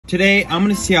Today, I'm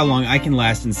gonna see how long I can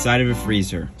last inside of a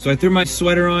freezer. So I threw my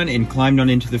sweater on and climbed on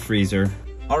into the freezer.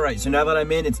 All right, so now that I'm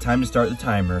in, it's time to start the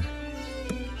timer.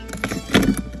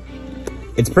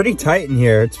 It's pretty tight in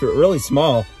here. It's really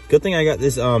small. Good thing I got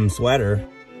this sweater.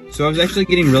 So I was actually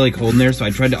getting really cold in there, so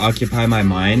I tried to occupy my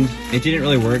mind. It didn't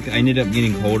really work. I ended up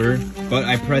getting colder, but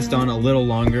I pressed on a little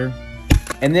longer.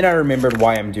 And then I remembered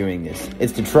why I'm doing this.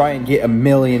 It's to try and get 1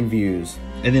 million views.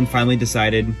 And then finally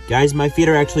decided, guys, my feet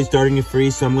are actually starting to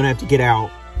freeze, so I'm gonna have to get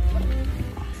out.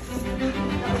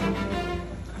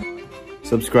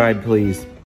 Subscribe, please.